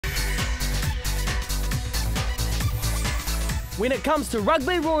When it comes to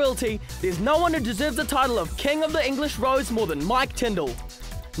rugby royalty, there's no one who deserves the title of King of the English Rose more than Mike Tindall.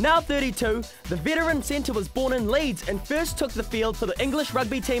 Now 32, the veteran centre was born in Leeds and first took the field for the English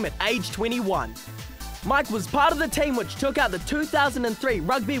rugby team at age 21. Mike was part of the team which took out the 2003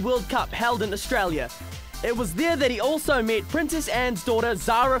 Rugby World Cup held in Australia. It was there that he also met Princess Anne's daughter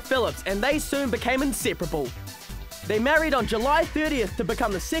Zara Phillips, and they soon became inseparable. They married on July 30th to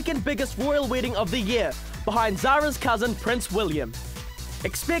become the second biggest royal wedding of the year, behind Zara's cousin Prince William.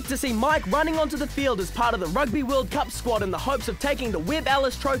 Expect to see Mike running onto the field as part of the Rugby World Cup squad in the hopes of taking the Webb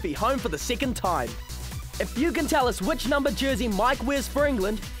Ellis Trophy home for the second time. If you can tell us which number jersey Mike wears for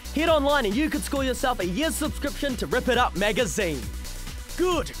England, head online and you could score yourself a year's subscription to Rip It Up magazine.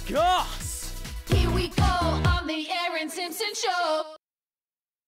 Good goss! Here we go on the Erin Simpson Show.